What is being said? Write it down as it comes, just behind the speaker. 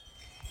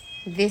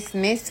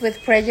Dismissed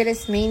with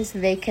prejudice means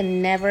they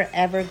can never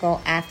ever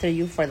go after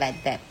you for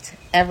that debt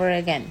ever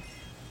again.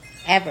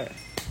 Ever.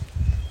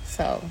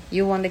 So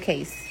you won the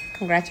case.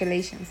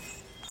 Congratulations.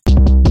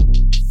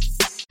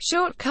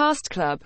 Short Cast Club